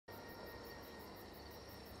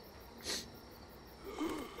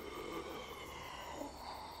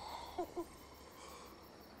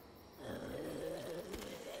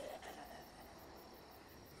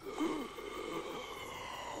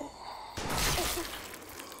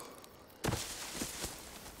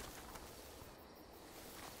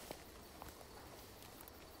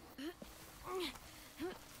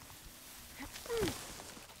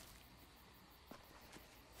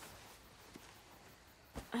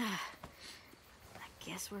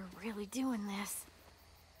Guess we're really doing this.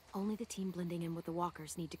 Only the team blending in with the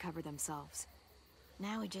walkers need to cover themselves.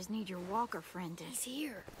 Now we just need your walker friend to... He's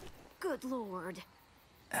here. Good lord.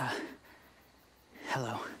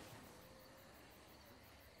 Hello.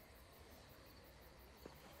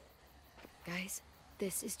 Guys,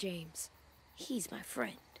 this is James. He's my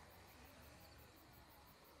friend.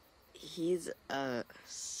 He's,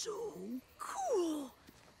 so cool.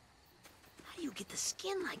 How do you get the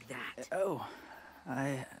skin like that?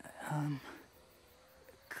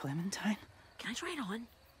 Clementine? Can I try it on?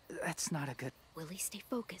 That's not a good... Willie, stay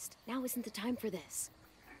focused. Now isn't the time for this.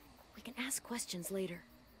 We can ask questions later.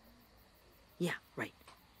 Yeah, right.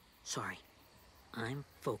 Sorry. I'm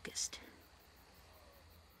focused.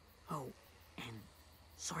 Oh, and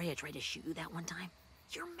sorry I tried to shoot you that one time.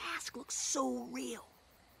 Your mask looks so real.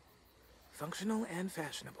 Functional and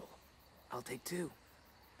fashionable. I'll take 2.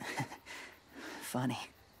 Funny.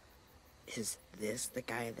 Is this the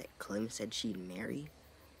guy that Clem said she'd marry?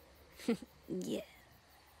 Yeah.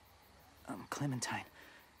 Clementine,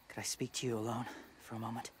 could I speak to you alone for a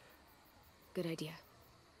moment? Good idea.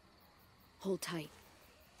 Hold tight.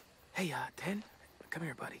 Hey, Ten, come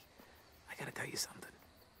here, buddy. I gotta tell you something.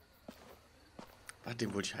 Ach,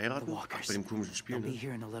 den wollte ich heiraten? Ach, bei dem komischen Spiel, They'll be ne?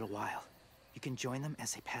 here in a little while. You can join them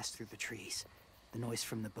as they pass through the trees. The noise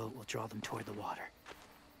from the boat will draw them toward the water.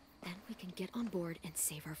 Then we can get on board and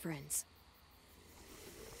save our friends.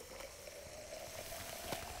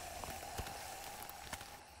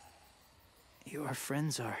 Your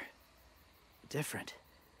friends are different.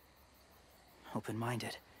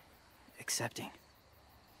 Open-minded. Accepting.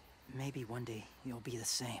 Maybe one day you'll be the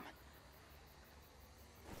same.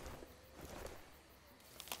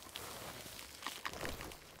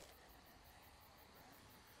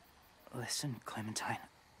 Listen, Clementine.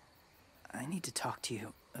 I need to talk to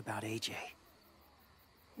you about AJ.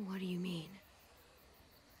 What do you mean?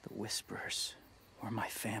 The Whisperers were my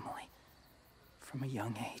family. From a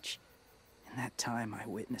young age. In that time, I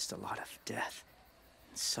witnessed a lot of death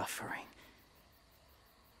and suffering.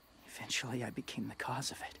 Eventually, I became the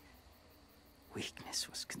cause of it. Weakness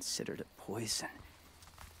was considered a poison.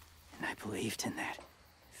 And I believed in that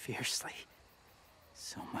fiercely.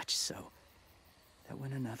 So much so that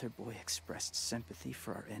when another boy expressed sympathy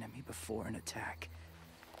for our enemy before an attack,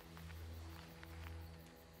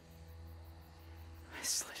 I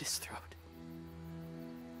slit his throat.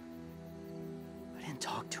 I didn't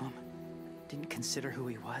talk to him. Didn't consider who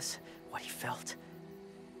he was, what he felt.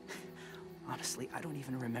 Honestly, I don't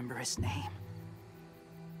even remember his name.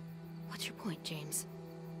 What's your point, James?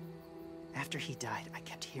 After he died, I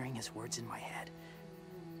kept hearing his words in my head.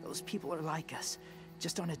 Those people are like us,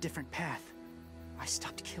 just on a different path. I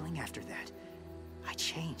stopped killing after that. I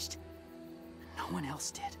changed. No one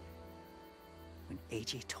else did. When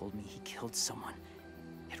AJ told me he killed someone,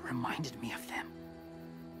 it reminded me of them.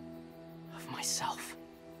 Of myself.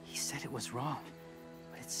 He said it was wrong,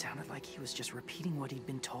 but it sounded like he was just repeating what he'd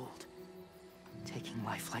been told. Taking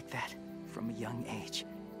life like that, from a young age,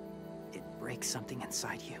 it breaks something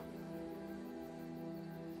inside you.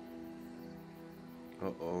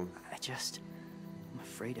 Uh-oh. I'm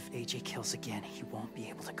afraid if AJ kills again, he won't be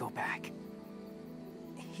able to go back.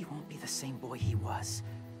 He won't be the same boy he was.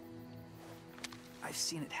 I've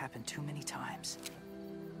seen it happen too many times.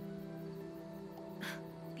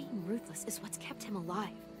 Being ruthless is what's kept him alive.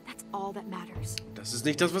 That's all that matters. Das ist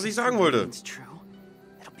nicht das, was ich sagen wollte. It's true.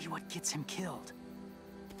 It'll be what gets him killed.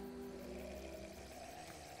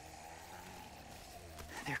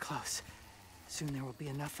 They're close. Soon there will be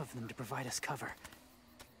enough of them to provide us cover.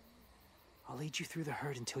 I'll lead you through the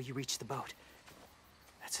herd until you reach the boat.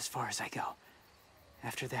 That's as far as I go.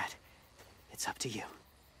 After that, it's up to you.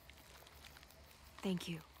 Thank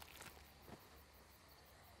you.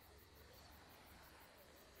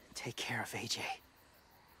 Take care of AJ.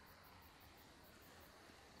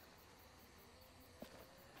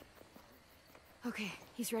 Okay,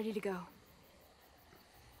 he's ready to go.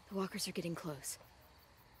 The walkers are getting close.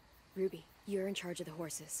 Ruby, you're in charge of the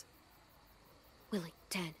horses. Willie,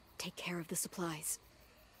 Ted, take care of the supplies.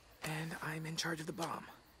 And I'm in charge of the bomb.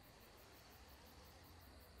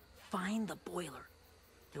 Find the boiler.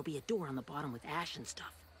 There'll be a door on the bottom with ash and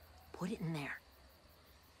stuff. Put it in there.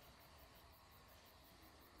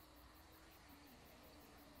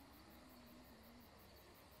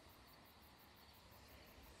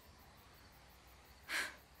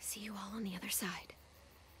 See you all on the other side.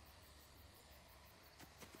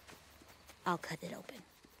 I'll cut it open.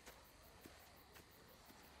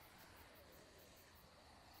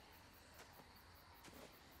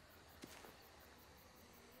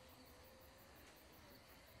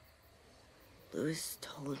 Louis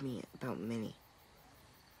told me about Minnie.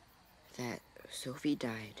 that Sophie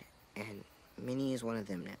died, and Minnie is one of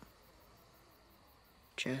them now.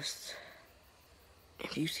 Just,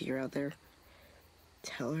 if you see her out there,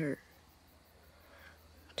 tell her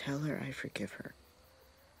I forgive her.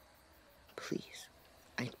 Please.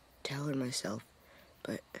 I tell her myself,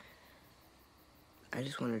 but I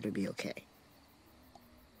just want her to be okay.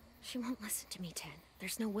 She won't listen to me, Ten.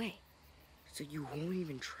 There's no way. So you won't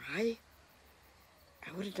even try?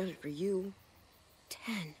 I would have done it for you.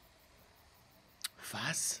 Ten.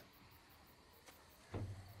 Was?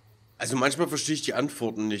 Also manchmal verstehe ich die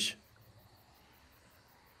Antworten nicht.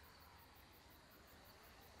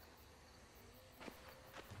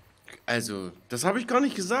 Also, das habe ich gar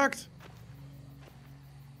nicht gesagt.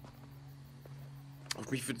 Auf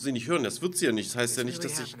mich wird sie nicht hören, das wird sie ja nicht. Das heißt ja nicht,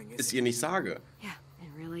 dass ich es ihr nicht sage. Yeah, it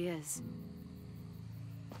really is.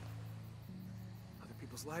 Other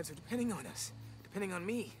people's lives are depending on us, depending on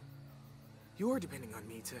me. You're depending on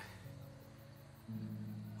me to...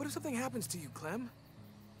 What if something happens to you, Clem?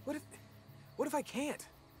 What if I can't?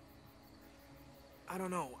 I don't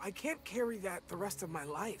know. I can't carry that the rest of my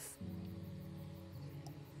life.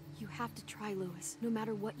 You have to try, Lewis, no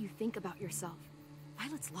matter what you think about yourself.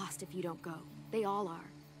 Violet's lost if you don't go. They all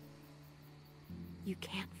are. You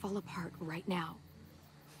can't fall apart right now.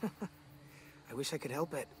 I wish I could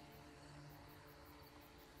help it.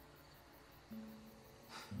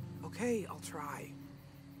 Okay, I'll try.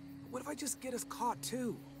 But what if I just get us caught,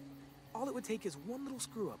 too? All it would take is one little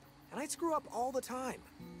screw-up, and I'd screw up all the time.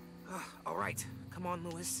 All right, come on,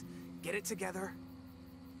 Lewis. Get it together.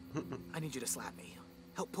 I need you to slap me.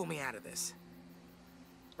 Help pull me out of this.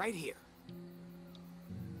 Right here.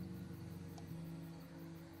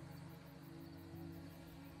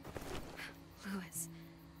 Lewis,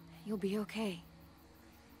 you'll be okay.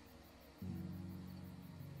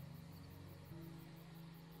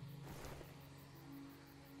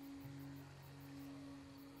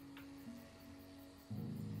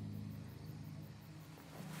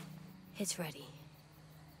 It's ready.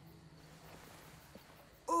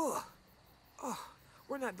 Ugh. Oh,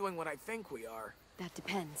 we're not doing what I think we are. That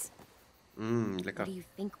depends. Lecker. What do you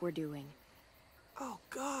think we're doing? Oh,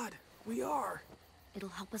 God, we are. It'll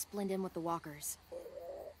help us blend in with the walkers.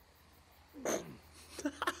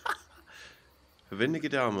 Verwende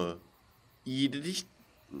Gedärme. Ide dich.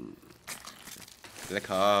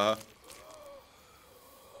 Lecker.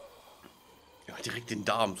 Ja, direkt den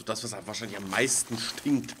Darm. So das, was wahrscheinlich am meisten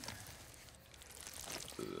stinkt.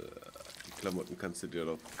 Die Klamotten kannst du dir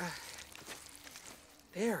doch.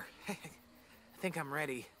 There. I think I'm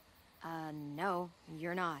ready. No,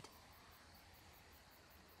 you're not.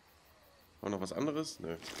 War noch was anderes?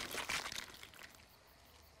 Nö.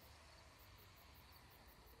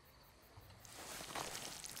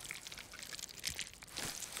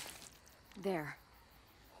 There.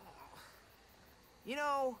 You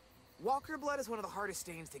know, walker blood is one of the hardest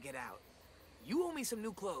stains to get out. You owe me some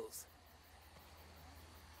new clothes.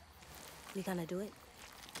 We gonna do it?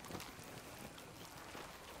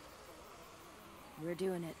 We're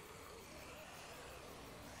doing it.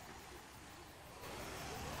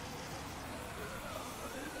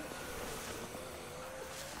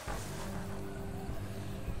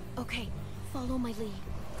 Okay, follow my lead.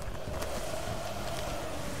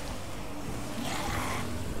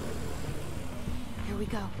 Here we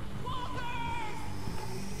go.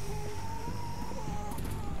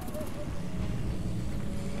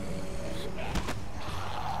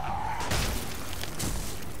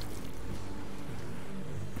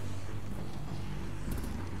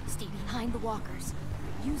 Stay behind the walkers.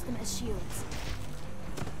 Use them as shields.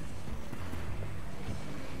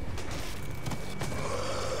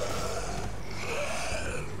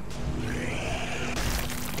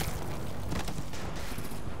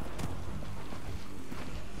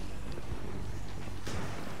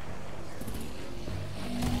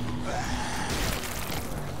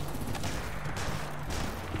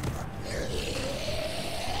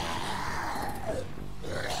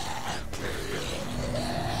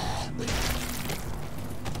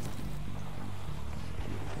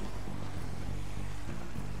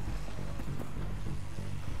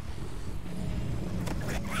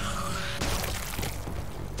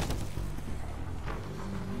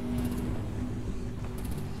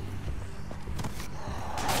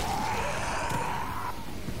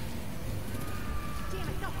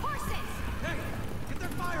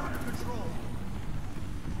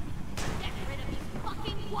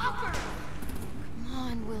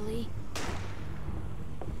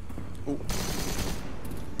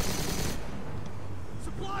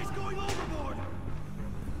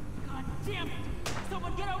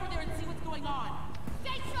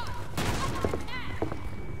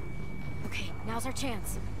 Now's our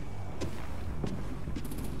chance.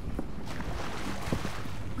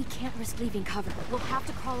 We can't risk leaving cover. We'll have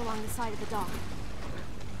to crawl along the side of the dock.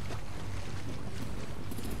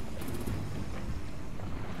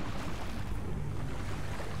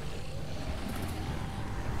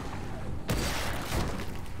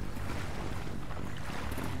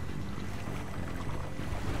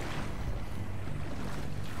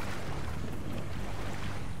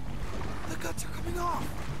 The guts are coming off!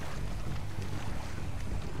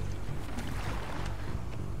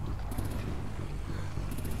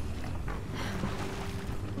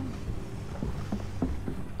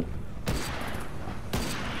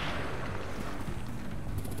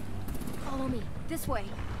 Follow me. This way.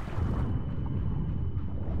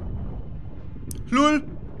 LOL!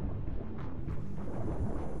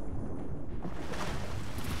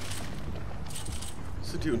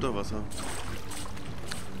 Sind die unter Wasser?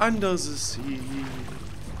 Under the sea.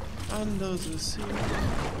 Under the sea.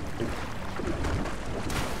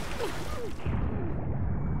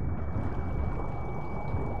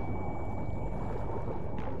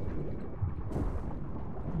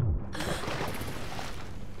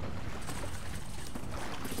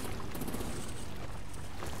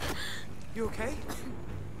 You okay?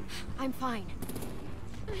 I'm fine.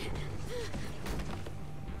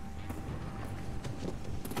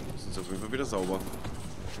 Sind auf jeden Fall wieder sauber.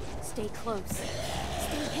 Stay close.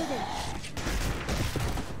 Stay hidden.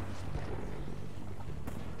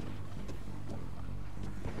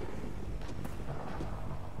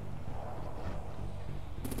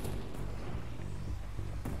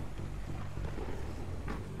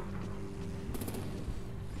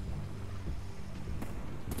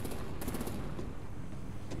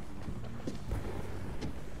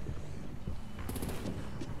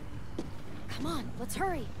 Come on, let's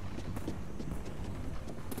hurry.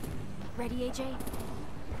 Ready, AJ?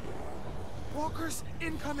 Walkers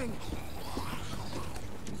incoming!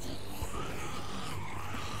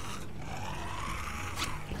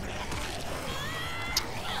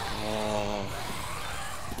 Oh.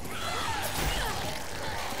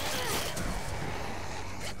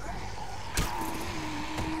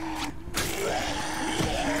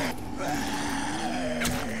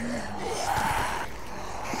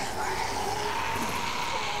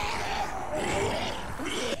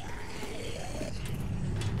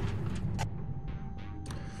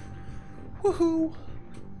 Woohoo!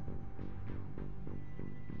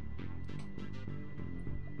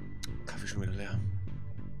 Kaffee schon wieder leer.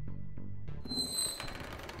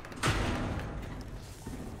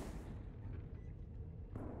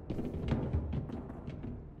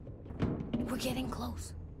 We're getting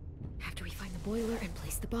close. After we find the boiler and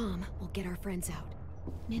place the bomb, we'll get our friends out.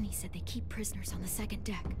 Minnie said they keep prisoners on the second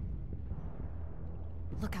deck.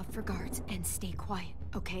 Look out for guards and stay quiet,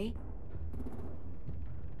 okay?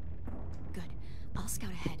 Good. I'll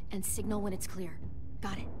scout ahead and signal when it's clear.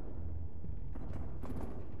 Got it?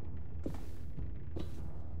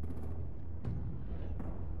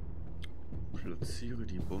 Platziere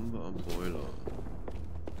die Bombe am Boiler.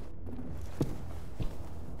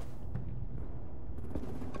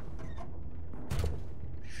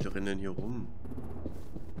 Wie viele rennen denn hier rum?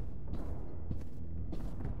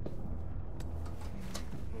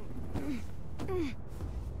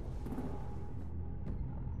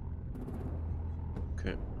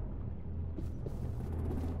 Okay.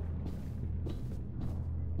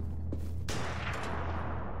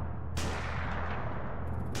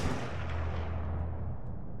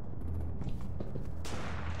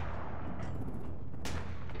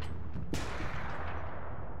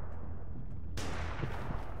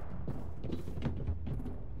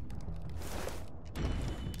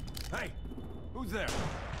 Hey, who's there?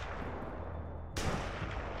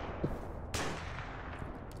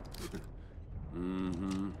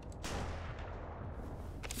 Mm-hmm.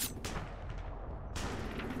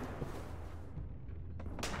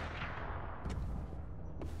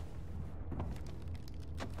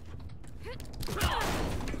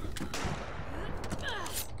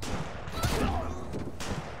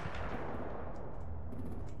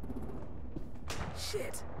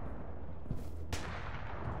 Shit!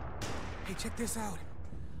 Hey, check this out.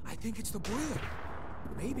 I think it's the boiler.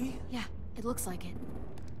 Maybe. Yeah, it looks like it.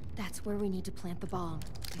 That's where we need to plant the bomb.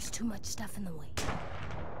 There's too much stuff in the way.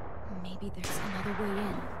 Maybe there's another way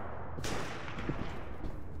in.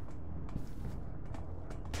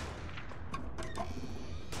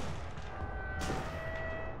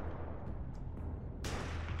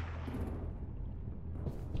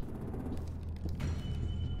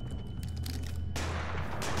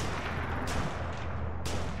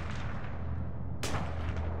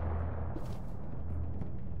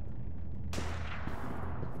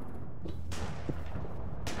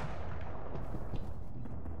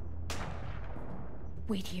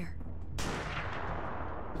 Wait here.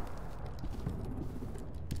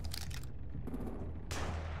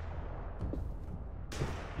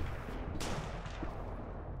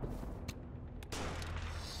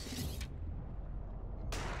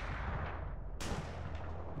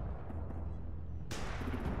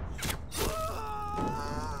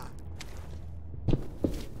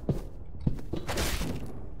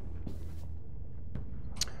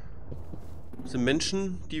 Sind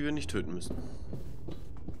Menschen, die wir nicht töten müssen.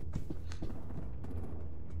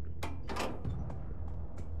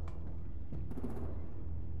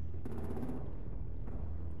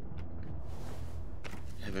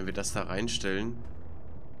 Ja, wenn wir das da reinstellen.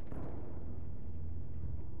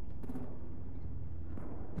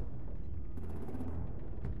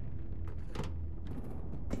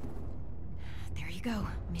 There you go,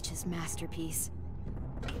 Mitch's masterpiece.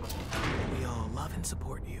 We all love and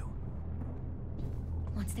support you.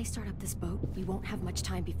 Once they start up this boat, we won't have much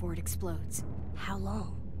time before it explodes. How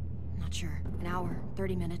long? Not sure. An hour,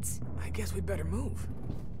 30 minutes. I guess we'd better move.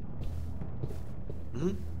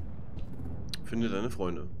 Mhm. Finde deine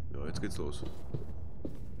Freunde. Ja, jetzt geht's los.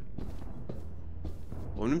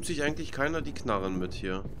 Warum nimmt sich eigentlich keiner die Knarren mit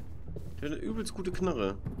hier? Der hat eine übelst gute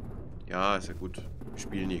Knarre. Ja, ist ja gut. Wir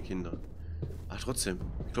spielen hier Kinder. Aber trotzdem.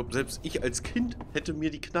 Ich glaube, selbst ich als Kind hätte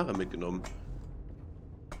mir die Knarre mitgenommen.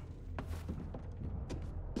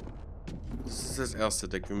 Das ist das erste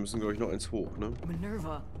Deck. Wir müssen, glaube ich, noch eins hoch, ne?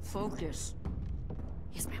 Minerva, focus.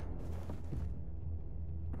 Yes, ma'am.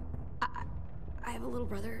 I have a little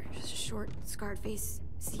brother, short, scarred face.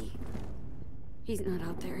 See? He's not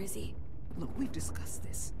out there, is he? Look, we've discussed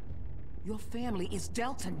this. Your family is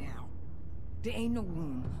Delta now. There ain't no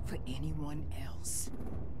room for anyone else.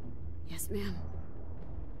 Yes, ma'am.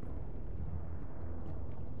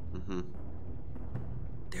 Mhm.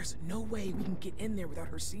 There's no way we can get in there without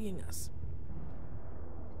her seeing us.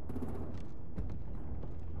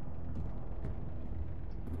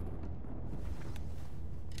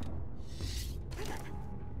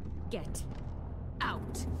 Get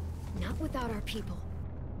out. Not without our people.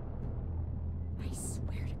 I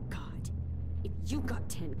swear to God, if you got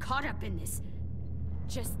 10 caught up in this,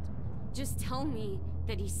 just tell me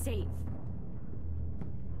that he's safe.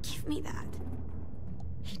 Give me that.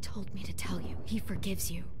 He told me to tell you. He forgives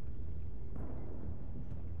you.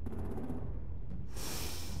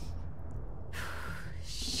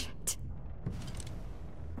 Shit.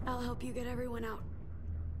 I'll help you get everyone out.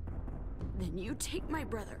 Then you take my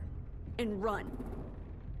brother and run.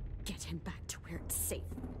 Get him back to where it's safe.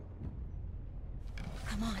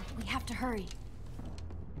 Come on, we have to hurry.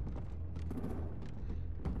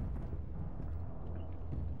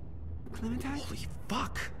 Clementine? Holy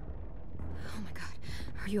fuck! Oh my God,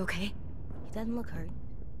 are you okay? He doesn't look hurt.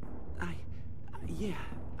 Yeah,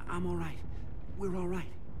 I'm all right. We're all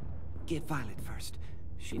right. Get Violet first.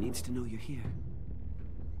 She needs to know you're here.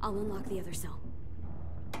 I'll unlock the other cell.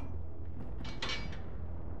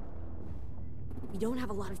 We don't have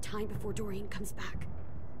a lot of time before Dorian comes back.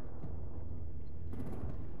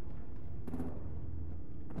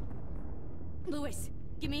 Lewis,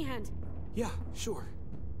 give me a hand. Yeah, sure.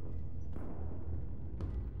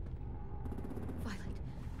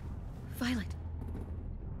 Violet.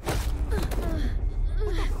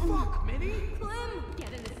 What the fuck, Minnie? Clem!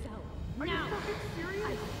 Get in the cell. Are now! you fucking serious? I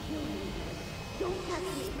will kill you. Don't touch me.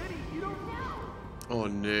 Minnie, you don't know. Oh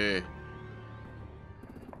nee.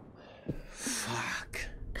 Fuck.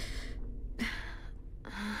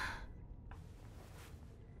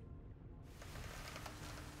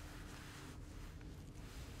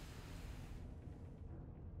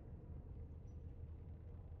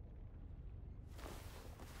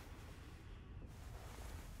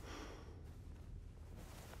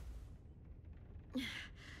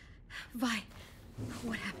 Vi,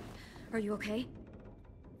 what happened? Are you okay?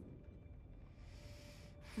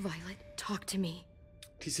 Violet, talk to me.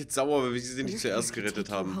 Die ist jetzt sauer, weil wir sie nicht zuerst gerettet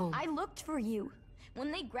haben. I looked for you.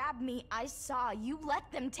 When they grabbed me, I saw you let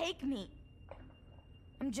them take me.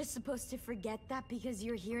 I'm just supposed to forget that because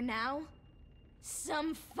you're here now?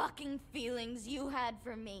 Some fucking feelings you had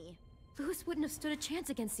for me. Lewis wouldn't have stood a chance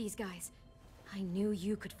against these guys. I knew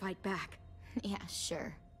you could fight back. Yeah,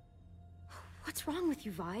 sure. What's wrong with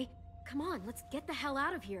you, Vi? Come on, let's get the hell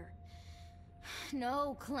out of here.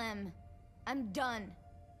 No, Clem. I'm done.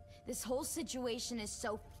 This whole situation is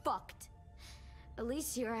so fucked. At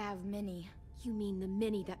least here I have Minnie. You mean the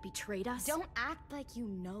Minnie that betrayed us? Don't act like you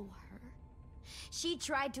know her. She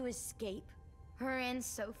tried to escape. Her and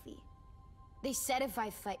Sophie. They said if I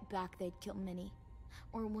fight back, they'd kill Minnie.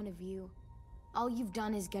 Or one of you. All you've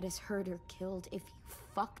done is get us hurt or killed. If you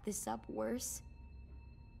fuck this up worse,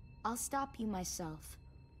 I'll stop you myself.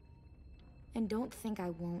 And don't think I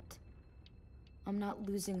won't. I'm not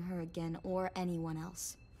losing her again or anyone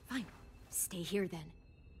else. Fine. Stay here then.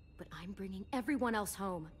 But I'm bringing everyone else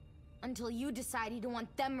home. Until you decide you don't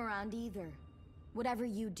want them around either. Whatever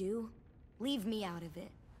you do, leave me out of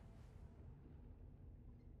it.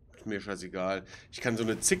 Ist mir scheißegal. Ich kann so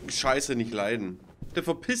eine Zickenscheiße nicht leiden. Der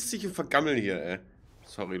verpisst sich und vergammelt hier, ey.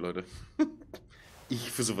 Sorry, Leute.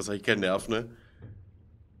 Ich für sowas habe ich keinen Nerv, ne?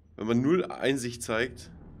 Wenn man null Einsicht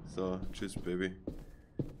zeigt. So, tschüss, Baby.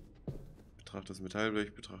 Betrachte das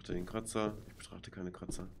Metallblech, betrachte den Kratzer. Ich betrachte keine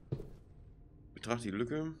Kratzer. Betrachte die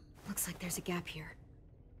Lücke. Looks like there's a gap here.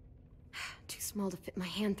 Too small to fit my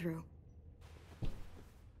hand through.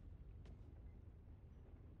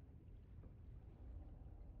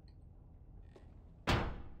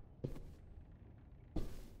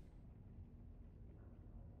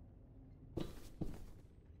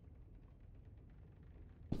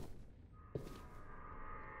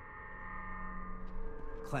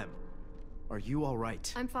 Clem, are you all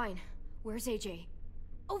right? I'm fine. Where's AJ?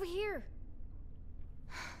 Over here.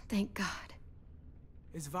 Thank God.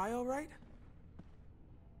 Is Vi all right?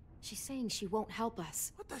 She's saying she won't help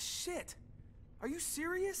us. What the shit? Are you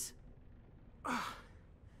serious? Ugh.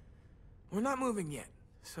 We're not moving yet,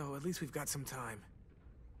 so at least we've got some time.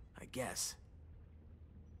 I guess.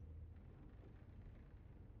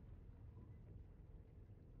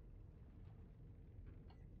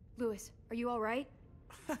 Louis, are you all right?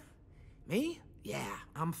 Me? Yeah,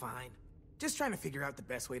 I'm fine. Just trying to figure out the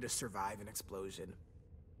best way to survive an explosion.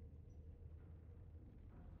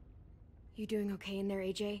 You doing okay in there,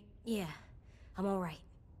 AJ? Yeah, I'm alright.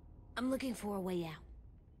 I'm looking for a way out.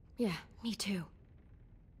 Yeah, me too.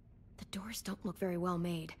 The doors don't look very well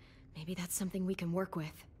made. Maybe that's something we can work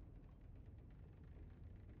with.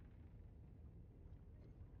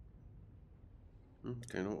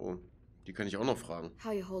 Keine Ahnung. Die kann ich auch noch fragen.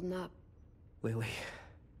 How you holding up? Lily.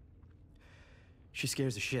 She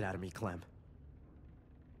scares the shit out of me, Clem.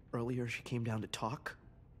 Earlier, she came down to talk.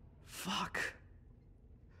 Fuck.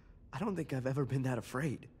 I don't think I've ever been that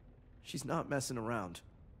afraid. She's not messing around.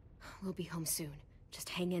 We'll be home soon. Just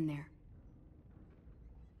hang in there.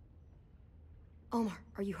 Omar,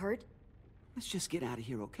 are you hurt? Let's just get out of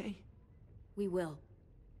here, okay? We will.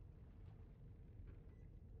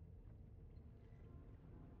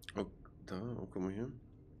 Oh, da, oh, guck mal hier.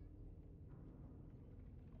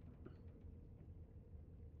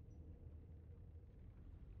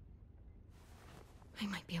 I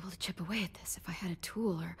might be able to chip away at this if I had a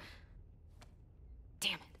tool or...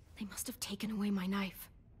 Damn it, they must have taken away my knife.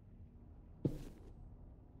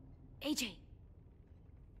 AJ,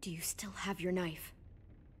 do you still have your knife?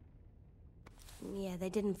 Yeah, they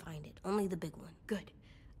didn't find it. Only the big one. Good.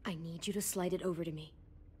 I need you to slide it over to me.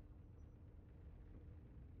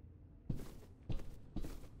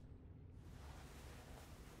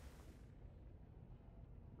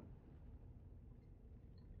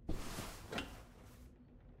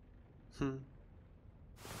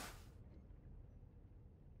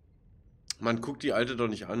 Man guckt die Alte doch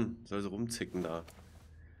nicht an. Soll sie rumzicken da.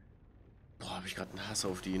 Boah, hab ich gerade einen Hass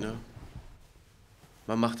auf die, ne?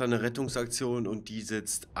 Man macht da eine Rettungsaktion und die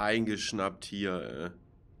sitzt eingeschnappt hier,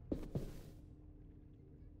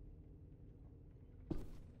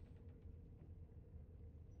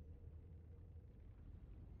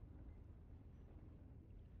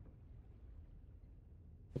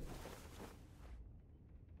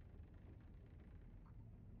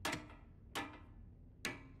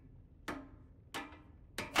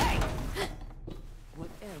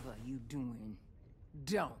 Whatever you doing,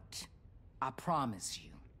 don't. I promise you.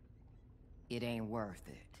 It ain't worth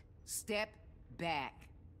it. Step back.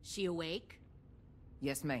 She awake?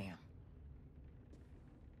 Yes, ma'am.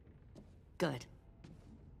 Good.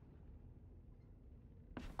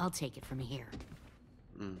 I'll take it from here.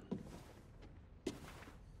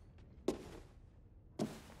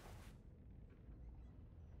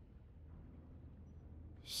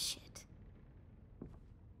 Shit.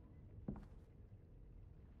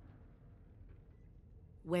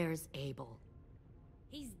 Where's Abel?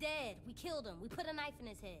 He's dead. We killed him. We put a knife in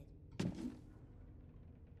his head.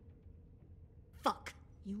 Fuck,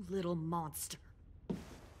 you little monster.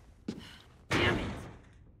 Damn it!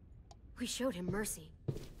 We showed him mercy.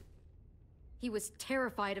 He was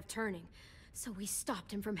terrified of turning, so we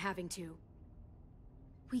stopped him from having to.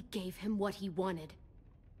 We gave him what he wanted.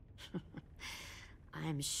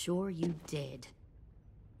 I'm sure you did.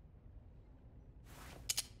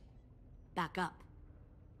 Back up.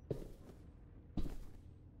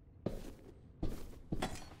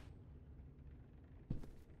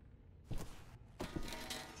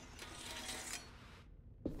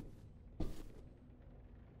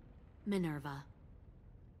 Minerva.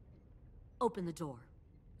 Open the door.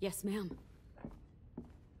 Yes, ma'am.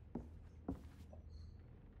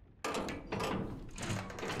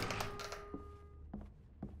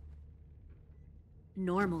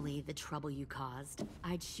 Normally, the trouble you caused,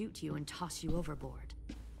 I'd shoot you and toss you overboard.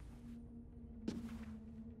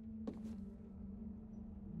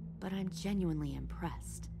 But I'm genuinely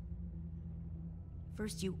impressed.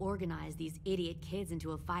 First, you organize these idiot kids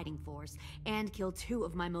into a fighting force and kill 2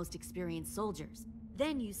 of my most experienced soldiers.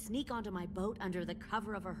 Then you sneak onto my boat under the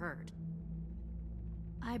cover of a herd.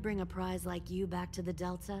 I bring a prize like you back to the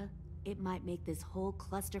Delta, it might make this whole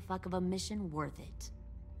clusterfuck of a mission worth it.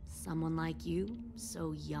 Someone like you,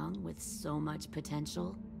 so young with so much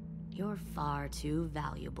potential, you're far too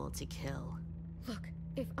valuable to kill. Look,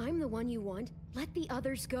 if I'm the one you want, let the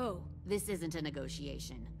others go. This isn't a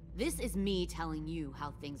negotiation. This is me telling you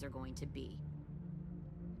how things are going to be.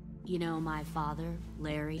 You know, my father,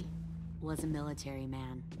 Larry, was a military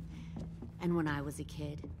man. And when I was a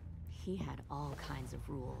kid, he had all kinds of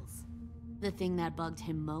rules. The thing that bugged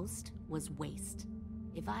him most was waste.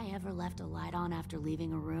 If I ever left a light on after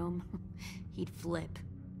leaving a room, he'd flip.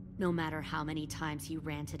 No matter how many times he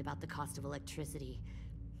ranted about the cost of electricity,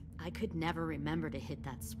 I could never remember to hit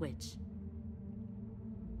that switch.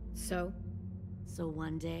 So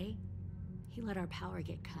one day, he let our power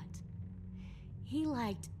get cut. He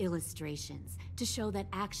liked illustrations to show that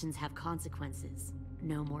actions have consequences.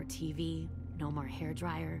 No more TV, no more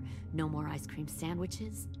hairdryer, no more ice cream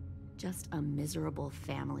sandwiches. Just a miserable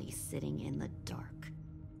family sitting in the dark.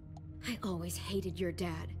 I always hated your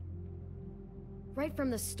dad. Right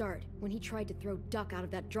from the start, when he tried to throw Duck out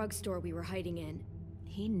of that drugstore we were hiding in.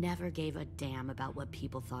 He never gave a damn about what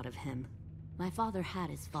people thought of him. My father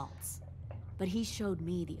had his faults, but he showed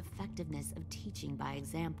me the effectiveness of teaching by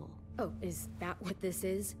example. Oh, is that what this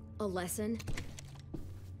is? A lesson?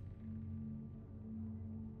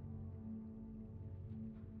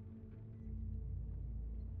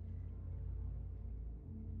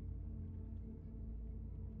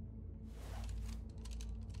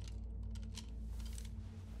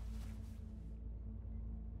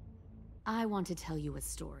 I want to tell you a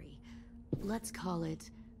story. Let's call it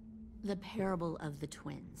the Parable of the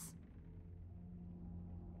Twins.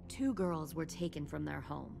 2 girls were taken from their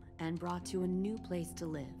home and brought to a new place to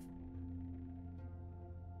live.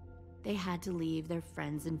 They had to leave their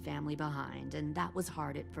friends and family behind, and that was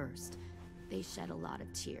hard at first. They shed a lot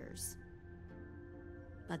of tears.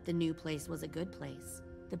 But the new place was a good place.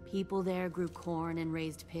 The people there grew corn and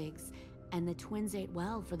raised pigs, and the twins ate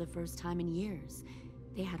well for the first time in years.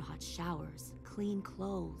 They had hot showers, clean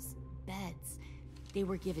clothes, beds. They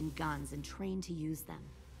were given guns and trained to use them.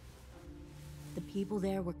 The people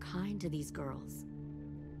there were kind to these girls.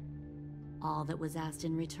 All that was asked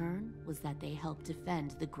in return was that they help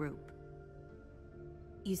defend the group.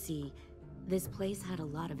 You see, this place had a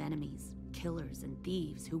lot of enemies, killers and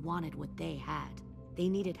thieves who wanted what they had. They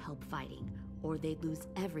needed help fighting, or they'd lose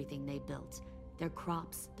everything they built. Their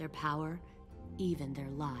crops, their power, even their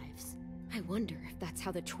lives. I wonder if that's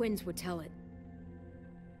how the twins would tell it.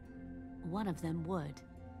 One of them would.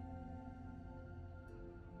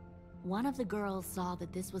 One of the girls saw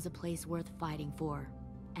that this was a place worth fighting for,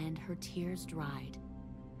 and her tears dried.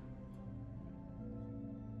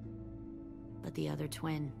 But the other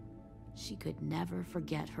twin, she could never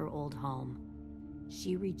forget her old home.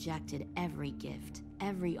 She rejected every gift,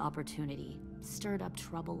 every opportunity, stirred up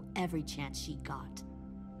trouble every chance she got.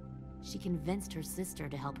 She convinced her sister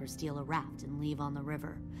to help her steal a raft and leave on the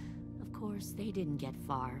river. Of course, they didn't get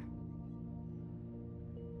far.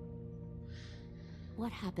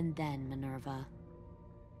 What happened then, Minerva?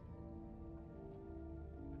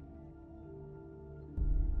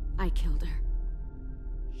 I killed her.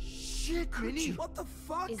 Shit, Minnie! What the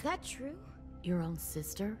fuck? Is that true? Your own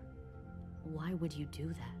sister? Why would you do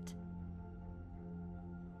that?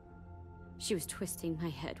 She was twisting my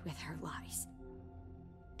head with her lies.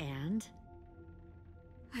 And?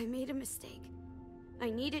 I made a mistake. I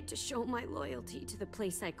needed to show my loyalty to the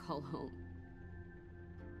place I call home.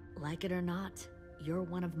 Like it or not, you're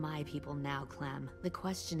one of my people now, Clem. The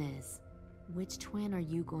question is, which twin are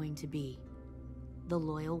you going to be? The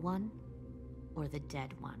loyal one, or the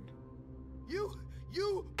dead one? You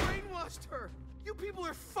brainwashed her! You people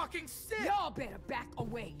are fucking sick! Y'all better back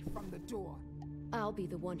away from the door. I'll be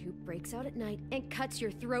the one who breaks out at night and cuts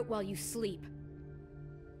your throat while you sleep.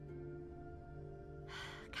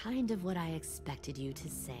 Kind of what I expected you to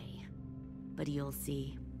say. But you'll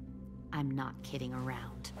see, I'm not kidding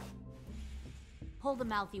around. Pull the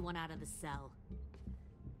mouthy one out of the cell.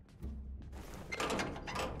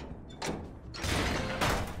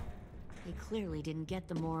 They clearly didn't get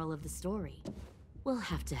the moral of the story. We'll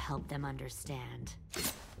have to help them understand.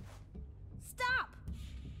 Stop!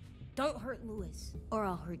 Don't hurt Louis, or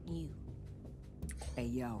I'll hurt you. Hey,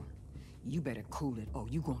 yo. You better cool it, or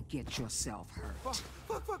you gonna get yourself hurt.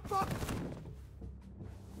 Fuck!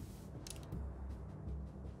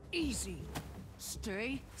 Easy.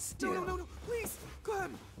 Stay still. No, please,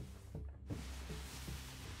 Clem!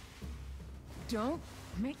 Don't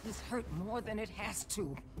make this hurt more than it has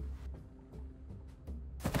to.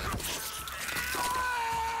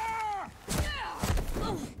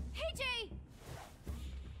 Hey, Jay!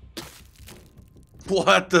 Boah,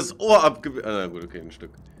 hat das Ohr abgebissen. Ah, na gut, okay, ein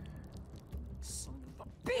Stück. Son of a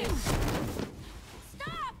bitch!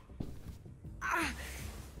 Stop!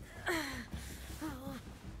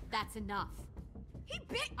 That's enough. He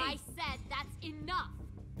bit me! I said that's enough.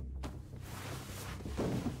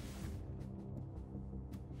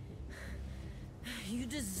 You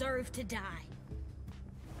deserve to die.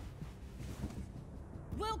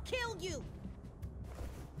 We'll kill you!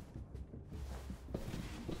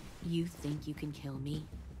 You think you can kill me?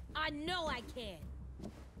 I know I can.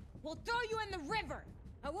 We'll throw you in the river,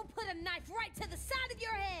 and we'll put a knife right to the side of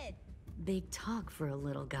your head. Big talk for a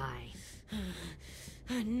little guy.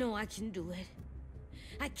 I know I can do it.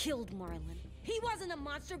 I killed Marlon. He wasn't a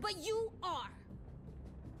monster, but you are.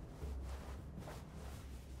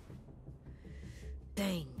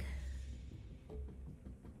 Dang.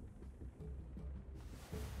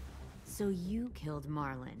 So you killed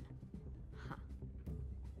Marlon. Huh.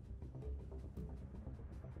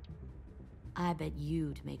 I bet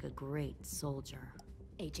you'd make a great soldier.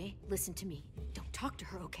 AJ, listen to me. Don't talk to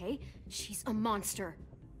her, okay? She's a monster.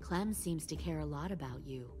 Clem seems to care a lot about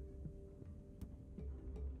you.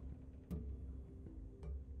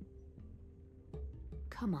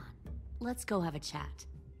 Come on, let's go have a chat.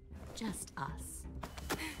 Just us.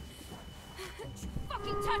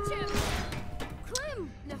 Fucking touch him!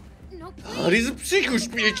 Clem! No, please! Ah, diese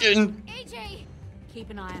Psychospielchen! AJ! Keep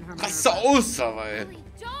an eye on her. Raste aus dabei. Really,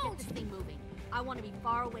 don't! Get this thing moving. I want to be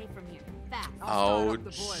far away from here. Fast.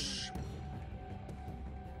 Ouch.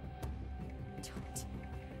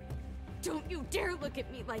 Don't you dare look at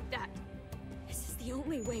me like that! This is the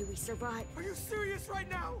only way we survive. Are you serious right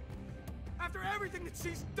now? After everything that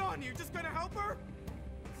she's done, you're just gonna help her?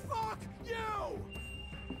 Fuck you!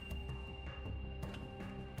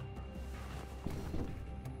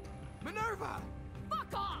 Minerva!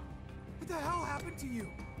 Fuck off! What the hell happened to you?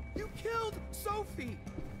 You killed Sophie!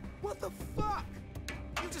 What the fuck?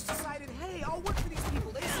 You just decided, hey, I'll work for these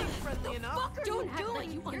people. They seem friendly enough. Fuck are Don't you act doing? like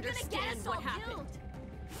you You're gonna understand get us what all happened. killed.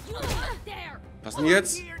 You are there. Was denn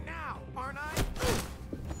jetzt? I'm here now, aren't I?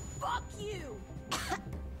 Fuck you!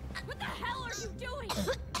 What the hell are you doing?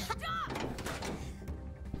 Stop!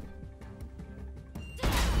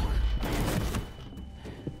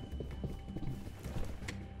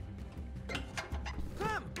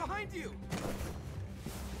 Clem, behind you!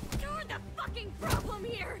 You're the fucking problem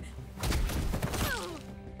here!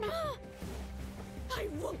 I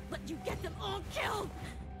won't let you get them all killed!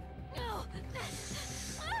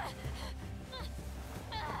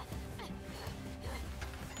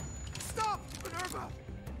 Stop, Minerva!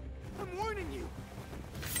 I'm warning you!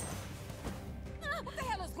 What the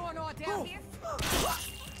hell is going on down here? No.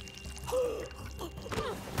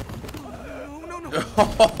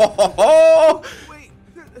 Wait,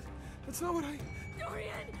 that's not what I...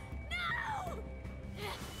 Dorian, no!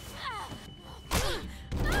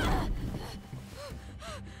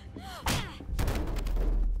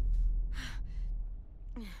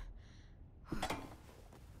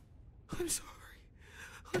 I'm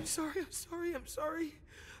sorry.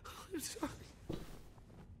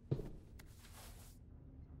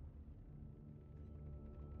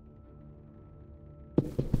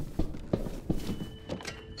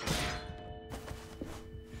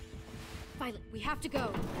 Violet, we have to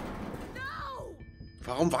go. No!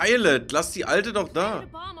 Warum Violet? Lass die Alte doch da. There's a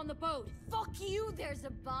bomb on the boat. Fuck you, there's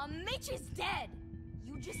a bomb. Mitch is dead.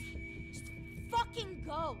 You just fucking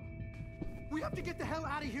go. We have to get the hell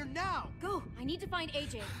out of here now! Go. I need to find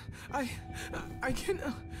AJ. I can...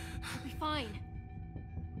 We'll be fine.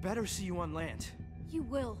 Better see you on land. You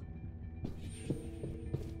will.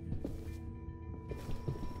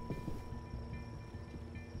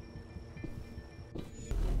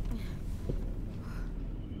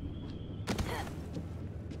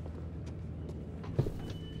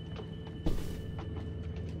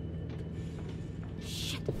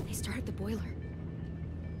 Shit, they started the boiler.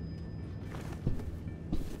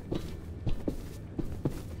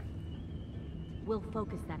 We'll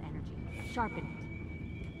focus that energy, sharpen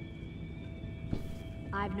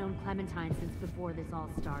it. I've known Clementine since before this all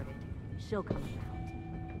started. She'll come around.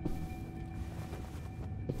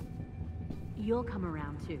 You'll come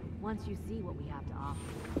around too, once you see what we have to offer.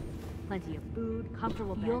 Plenty of food,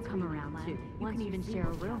 comfortable beds. You'll come around too. You can even share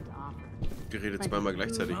a room to offer. Geredet zweimal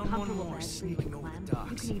gleichzeitig. Comfortable beds for you to climb.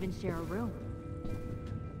 You can even share a room.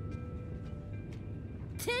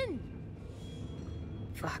 10!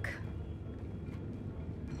 Fuck.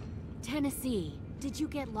 Tennessee, did you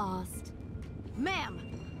get lost? Ma'am!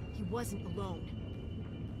 He wasn't alone.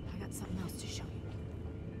 I got something else to show you.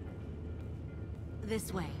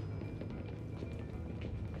 This way.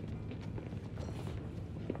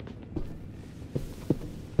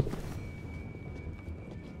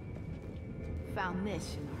 Found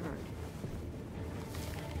this in the herd.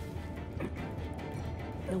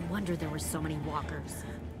 No wonder there were so many walkers.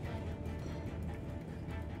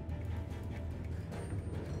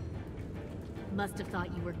 Must have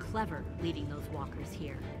thought you were clever leading those walkers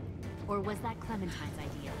here. Or was that Clementine's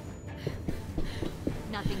idea?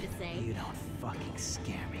 Nothing to say? You don't fucking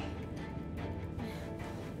scare me.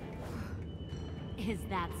 Is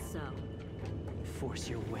that so? Force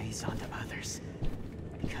your ways onto others.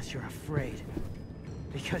 Because you're afraid.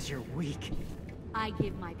 Because you're weak. I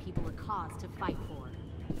give my people a cause to fight for.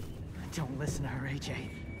 Don't listen to her, AJ.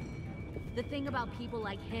 The thing about people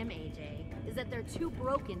like him, AJ, is that they're too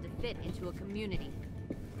broken to fit into a community.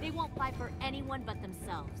 They won't fight for anyone but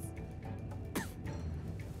themselves.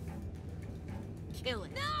 Kill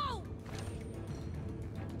it. No!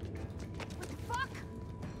 What the fuck?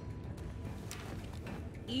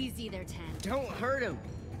 Easy there, 10. Don't hurt him.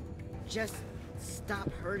 Just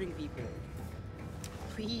stop hurting people.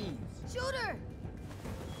 Please. Shoot her!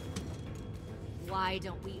 Why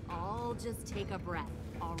don't we all just take a breath,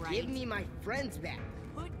 all right? Give me my friends back.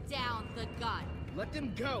 Put down the gun. Let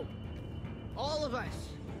them go. All of us.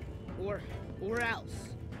 Or else.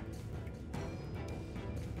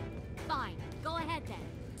 Fine, go ahead then.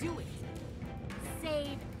 Do it.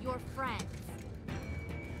 Save your friends.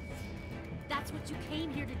 That's what you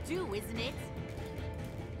came here to do, isn't it?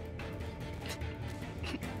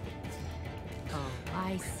 Oh,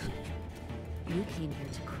 I see. You came here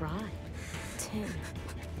to cry. Tim.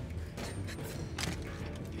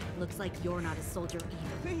 Looks like you're not a soldier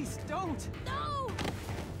either. Please, don't! No!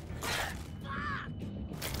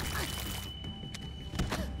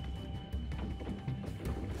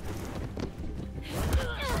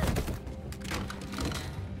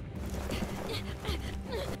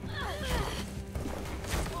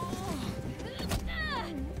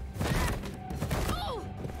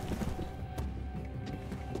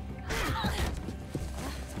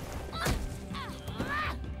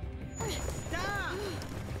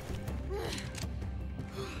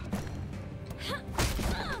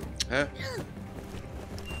 Hä?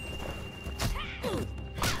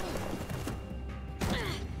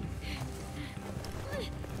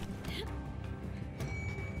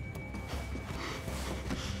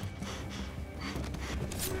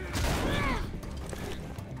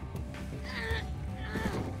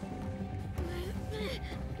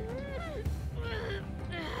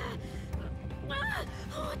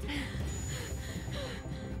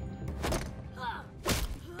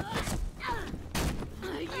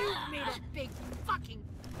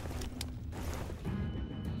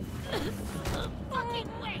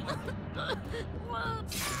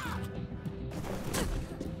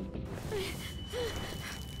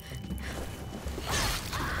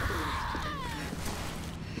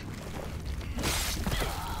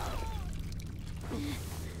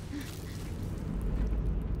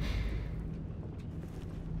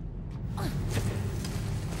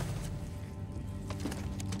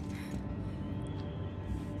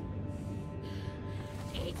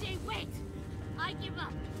 AJ, wait! I give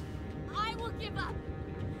up. I will give up.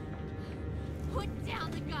 Put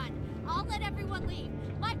down the gun. I'll let everyone leave.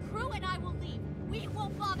 My crew and I will leave. We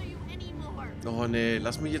won't bother you anymore. Oh nee,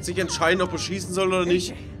 lass mich jetzt nicht entscheiden, ob er schießen soll oder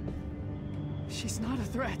nicht. AJ, she's not a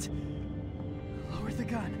threat. Lower the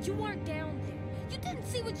gun. You weren't down there. You didn't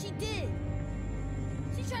see what she did.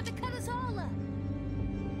 She tried to cut us all up.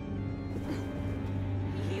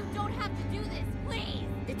 You don't have to do this, please.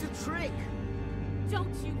 It's a trick.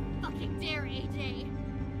 Don't you fucking dare, AJ.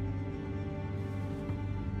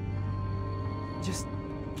 Just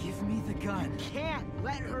give me the gun. Can't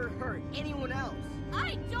let her hurt anyone else.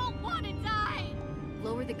 I don't want to die.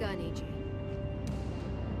 Lower the gun, AJ.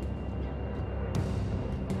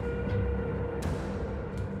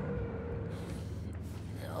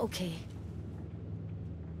 Okay.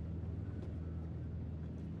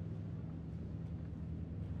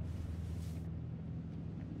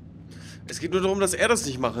 Es geht nur darum, dass er das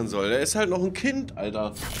nicht machen soll. Er ist halt noch ein Kind,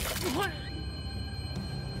 Alter.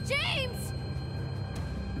 James!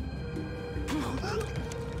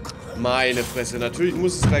 Meine Fresse, natürlich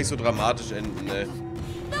muss es gleich so dramatisch enden, ne?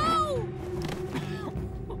 No!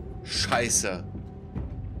 Scheiße.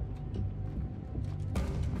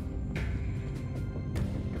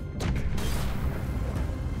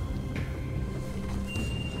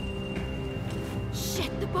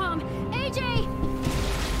 Shit, the bomb! AJ!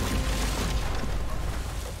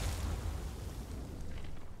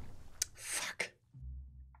 Fuck.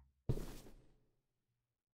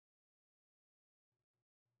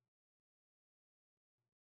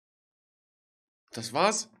 Das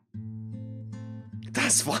war's?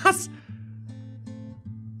 Das war's?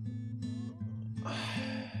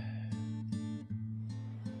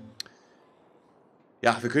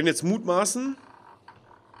 Ja, wir können jetzt mutmaßen,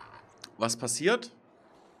 was passiert.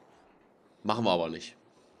 Machen wir aber nicht,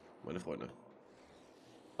 meine Freunde.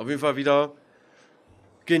 Auf jeden Fall wieder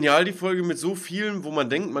genial, die Folge mit so vielen, wo man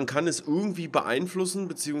denkt, man kann es irgendwie beeinflussen,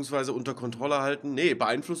 beziehungsweise unter Kontrolle halten. Nee,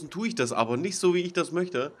 beeinflussen tue ich das, aber nicht so, wie ich das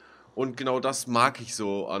möchte. Und genau das mag ich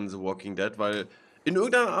so an The Walking Dead, weil in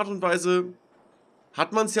irgendeiner Art und Weise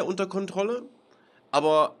hat man es ja unter Kontrolle,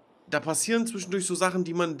 aber da passieren zwischendurch so Sachen,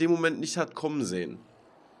 die man in dem Moment nicht hat kommen sehen.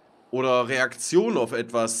 Oder Reaktionen auf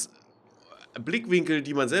etwas, Blickwinkel,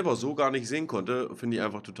 die man selber so gar nicht sehen konnte, finde ich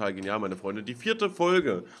einfach total genial, meine Freunde. Die 4.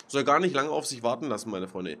 Folge soll gar nicht lange auf sich warten lassen, meine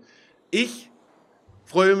Freunde. Ich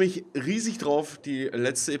freue mich riesig drauf, die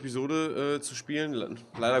letzte Episode zu spielen,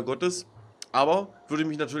 leider Gottes. Aber würde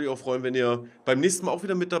mich natürlich auch freuen, wenn ihr beim nächsten Mal auch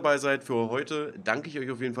wieder mit dabei seid. Für heute danke ich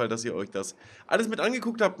euch auf jeden Fall, dass ihr euch das alles mit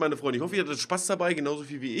angeguckt habt, meine Freunde. Ich hoffe, ihr hattet Spaß dabei, genauso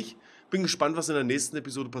viel wie ich. Bin gespannt, was in der nächsten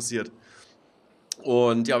Episode passiert.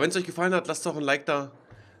 Und ja, wenn es euch gefallen hat, lasst doch ein Like da.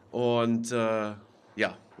 Und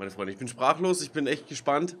ja, meine Freunde, ich bin sprachlos, ich bin echt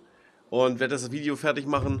gespannt. Und werde das Video fertig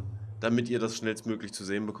machen, damit ihr das schnellstmöglich zu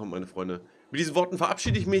sehen bekommt, meine Freunde. Mit diesen Worten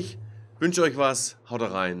verabschiede ich mich, wünsche euch was, haut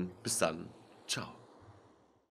rein, bis dann, ciao.